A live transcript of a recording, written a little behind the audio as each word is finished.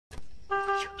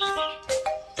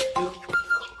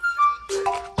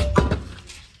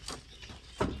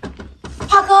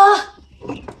华哥，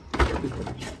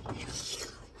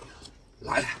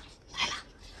来了，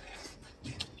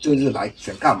这是来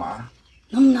想干嘛？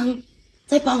能不能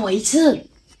再帮我一次，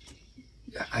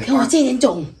给我借点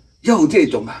种？又这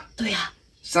种啊？对呀。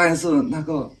上次那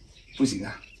个不行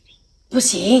啊。不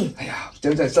行。哎呀，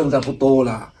现在剩下不多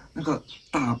了。那个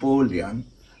大波娘，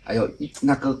还有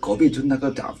那个隔壁村那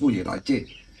个贾妇也来借，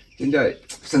现在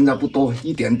剩下不多，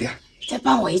一点点。再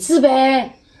帮我一次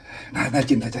呗。那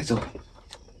进来再说。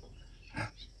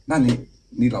那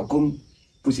你老公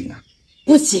不行啊？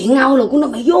不行啊，我老公都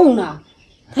没用了，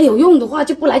他有用的话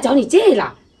就不来找你借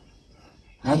了。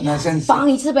那先帮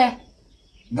一次呗。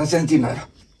那先进来了。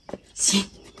行。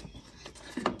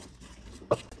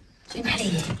去哪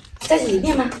里？在这里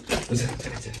面吗？不是，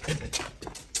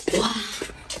这里。哇，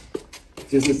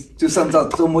就剩下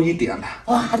这么一点了。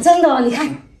哇，真的，你看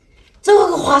这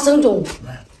个花生种，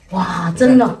哇，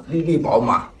真的粒粒饱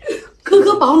满，颗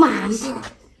颗饱满。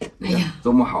哎呀，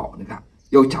这么好，你看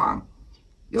又长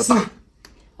又大。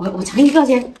我尝一个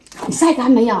先，你晒干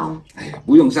没有？哎呀，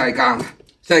不用晒干了，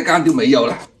晒干就没有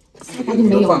了。晒干就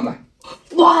没有了。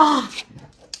哇，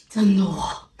真的哦，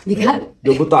你看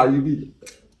有不大一粒，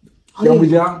香不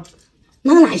香？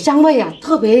那个奶香味啊，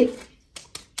特别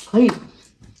可以。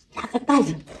拿个袋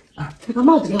子啊，那个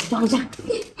帽子给我装上。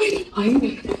哎，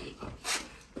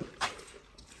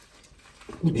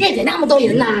你骗给那么多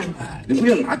人呐？你不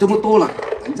用拿这么多了，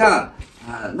等一下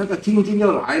那个青青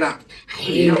又来了。哎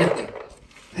呀，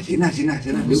行了，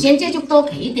你先借就多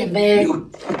给一点呗。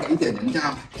给点人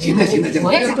家吧。行了，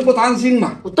不要这么担心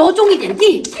嘛。我多种一点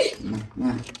地。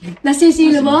那谢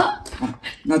谢了吗？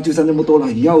那就剩这么多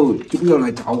了，以后就不要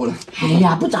来找我了。哎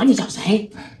呀，不找你找谁？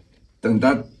等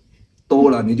它多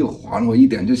了你就还我一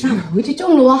点就行了。那我回去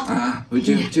种了哦。啊，回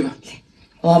去吧。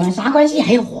我们啥关系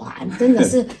还要还？真的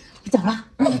是，我走了。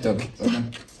走了，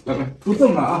拜拜。不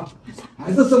种了啊，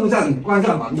还是种下你，关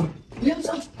上门吧。不要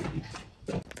种。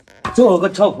做个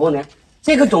臭婆娘，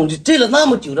这个种子借了那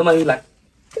么久都没来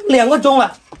，2个钟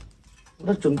了，我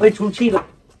都准备出去了。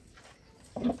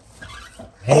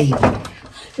哎，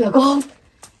老公，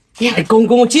哎，公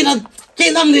公，借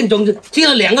那么点种子，借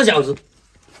了2个小时，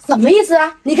什么意思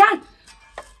啊？你看，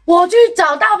我去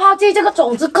找大炮借这个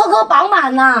种子，颗颗饱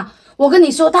满呐。我跟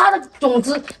你说，它的种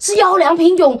子是优良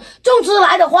品种，种出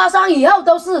来的花生以后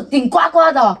都是顶呱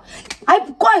呱的，还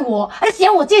不怪我，还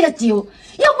嫌我借的久。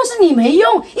要不是你没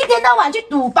用，一天到晚去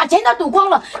赌，把钱都赌光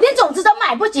了，连种子都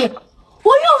买不起，我用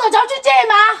得着去借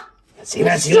吗？行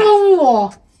了，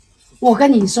凶我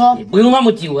跟你说，你不用那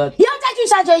么久啊。你要再去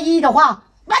3缺1的话，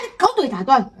把你口腿打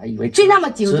断。还以为去那么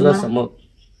久吃了什么？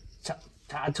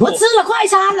我吃了快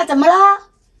餐了，怎么了？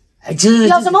还吃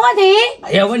有什么问题？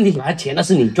没有问题，反正钱都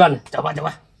是你赚的，走吧。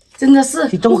真的是，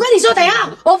我跟你说，等一下，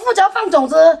我负责放种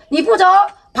子，你负责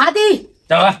耙地。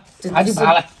走吧，爬就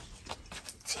爬了。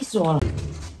气死我了！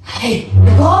哎，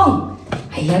老公，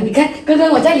哎呀，你看，刚刚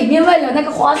我在里面喂了那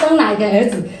个花生奶给儿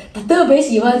子，他特别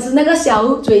喜欢吃那个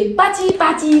小嘴吧唧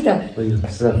吧唧的。哎呦，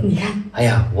是。你看，哎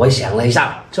呀，我想了一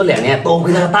下，这2年多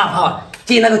亏那个大炮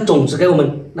借那个种子给我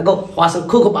们，那个花生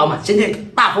颗颗饱满，现在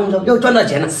大丰收，又赚到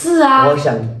钱了。是啊，我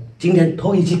想今天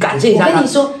特意去感谢一下他。我跟你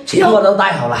说，钱我都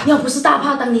带好了。要不是大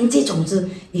炮当年借种子，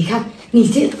你看你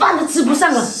这饭都吃不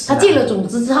上了。他借了种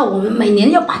子之后，我们每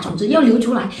年要把种子又留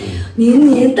出来，年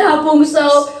年大丰收，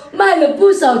卖了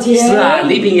不少钱。是啊，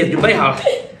礼品也准备好了。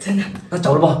真的。那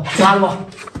走了不？拉了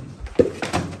不？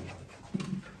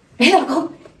哎，老公，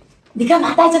你干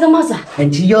嘛戴这个帽子啊？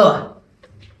天气热啊，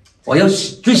我又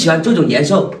最喜欢这种颜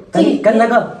色，跟那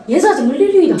个颜色怎么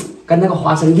绿绿的？跟那个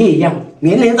花生叶一样，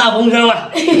年年大丰收啊！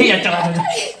哎呀，走了。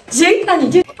行，那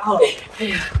你就好了。哎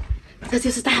呀，这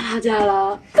就是大炮家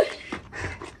了。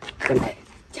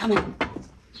敲门。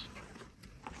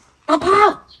大炮。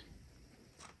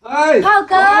哎，炮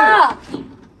哥。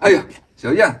哎呀，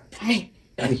小燕。哎，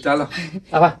加了。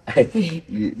爸爸，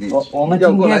我们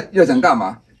要过来又想干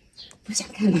嘛？不想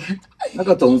干嘛？那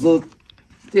个种子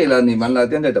借了你们了，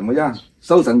现在怎么样？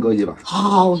收成可以吧？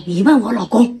好，你问我老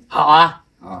公。好啊。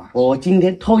啊，我今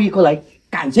天特意过来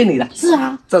感谢你的。是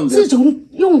啊，自从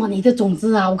用了你的种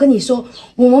子啊，我跟你说，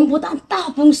我们不但大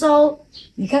丰收，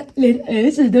你看连儿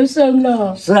子都生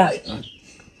了。是啊，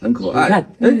很可爱。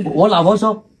你看，我老婆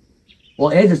说，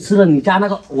我儿子吃了你家那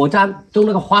个我家种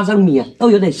那个花生米啊，都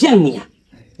有点像你啊。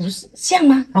不是像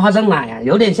吗？那花生奶啊，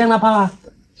有点像那泡啊。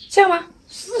像吗？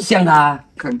是像的啊。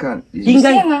看看，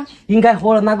应该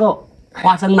喝了那个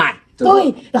花生奶。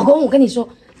对，老公，我跟你说，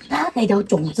他给的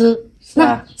种子，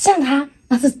那像他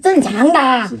那是正常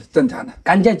的，是正常的。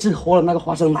刚才只喝了那个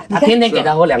花生奶，他天天给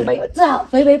他喝2杯。这好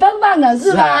肥肥胖胖的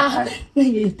是吧？那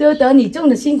也多得你种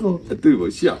的辛苦。对我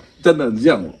笑，真的很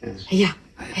像我。哎呀，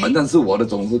反正是我的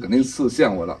种子，肯定是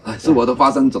像我了。是我的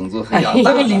花生种子。哎呀，这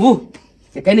个礼物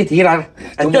给你提来了。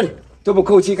这里这不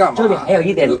客气干嘛？这里还有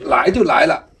一点，来就来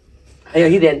了。还有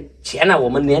一点钱呢，我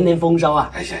们年年丰收啊。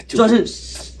哎呀，说是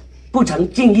不成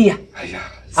敬意啊。哎呀，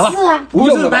好吧？是啊，不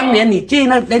是当年你借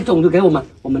那点种子给我们，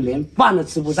我们连饭都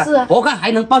吃不上。是啊，何况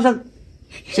还能抱上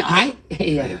小孩。哎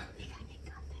呀，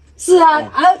是啊，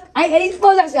还可以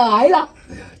抱上小孩了。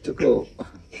哎呀，这个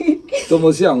这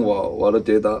么像我都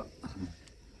觉得，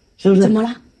是不是？怎么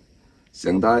了？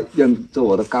想他认做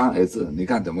我的干儿子，你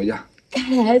看怎么样？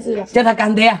干儿子了，叫他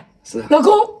干爹啊。是啊，老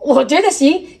公，我觉得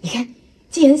行。你看，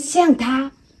既然像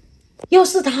他，又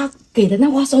是他给的那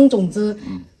花生种子，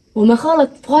我们喝了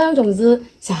花生种子，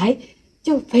小孩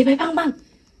就肥肥胖胖。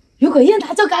如果认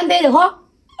他做干爹的话，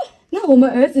那我们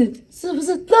儿子是不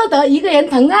是乐得一个人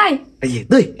疼爱？哎呀，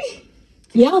对，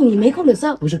以后你没空的时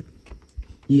候，不是，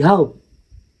以后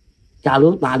假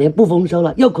如哪年不丰收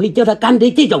了，又可以叫他干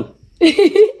爹这种。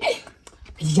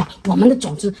哎呀，我们的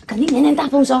种子肯定年年大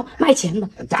丰收，卖钱的。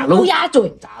假如乌鸦嘴，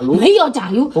假如没有假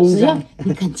如，丰收只要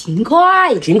你肯勤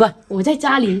快，勤快，我在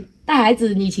家里带孩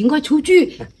子，你勤快出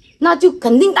去，那就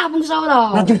肯定大丰收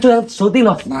了。那就这样说定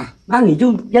了。那你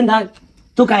就让他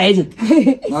做干儿子。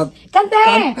那干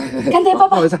爹，干爹抱抱。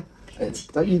不好意思，哎，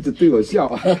他一直对我笑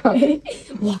啊。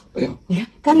哇，哎呦，你看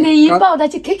干爹一抱他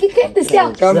就 K K K 的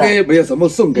笑，干爹没有什么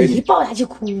送给一你，抱他就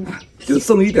哭。就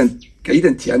送一点，给一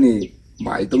点钱你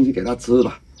买东西给他吃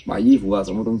吧，买衣服啊，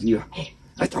什么东西啊，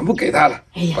哎，全部给他了。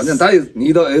哎呀反正他也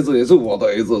你的儿子也是我的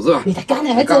儿子是吧？你的干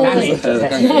儿干儿子，子，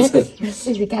干儿子。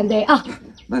谢谢干爹啊。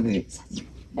那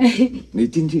你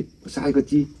进去杀一个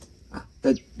鸡啊，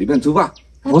在里面吃饭。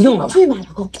不用了吧？去嘛，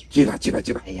老公。去吧去吧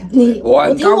去吧。哎呀，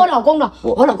我听我老公的，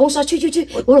我我老公说去，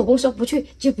我老公说不去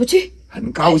就不去。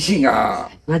很高兴啊，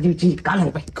那就进去干2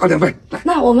杯。搞2杯来。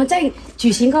那我们再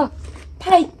举行个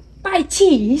拜器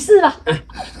仪式吧。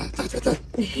走。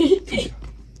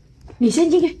你先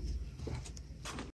进去。